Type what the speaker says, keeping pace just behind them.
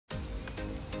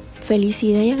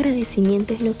Felicidad y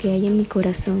agradecimiento es lo que hay en mi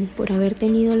corazón por haber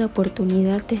tenido la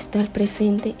oportunidad de estar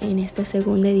presente en esta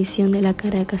segunda edición de la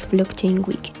Caracas Blockchain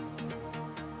Week.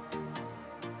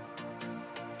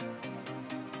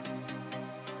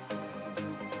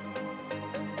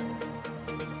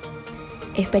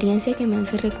 Experiencia que me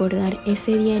hace recordar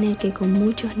ese día en el que con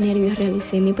muchos nervios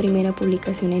realicé mi primera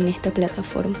publicación en esta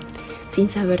plataforma, sin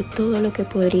saber todo lo que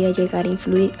podría llegar a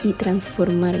influir y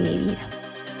transformar mi vida.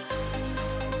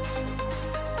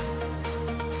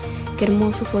 Qué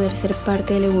hermoso poder ser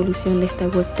parte de la evolución de esta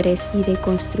Web3 y de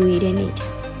construir en ella.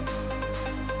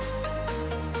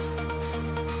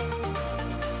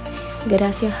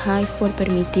 Gracias Hive por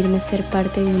permitirme ser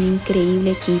parte de un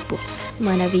increíble equipo,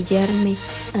 maravillarme,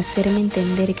 hacerme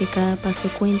entender que cada paso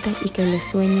cuenta y que los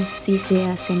sueños sí se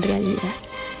hacen realidad.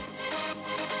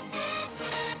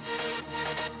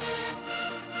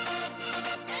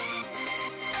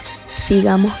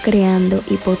 Sigamos creando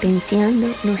y potenciando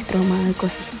nuestro amado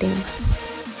ecosistema.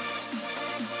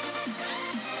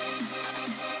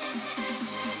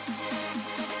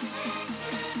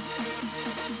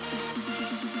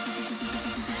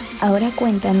 Ahora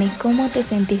cuéntame cómo te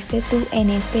sentiste tú en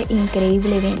este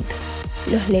increíble evento.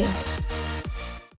 Los leo.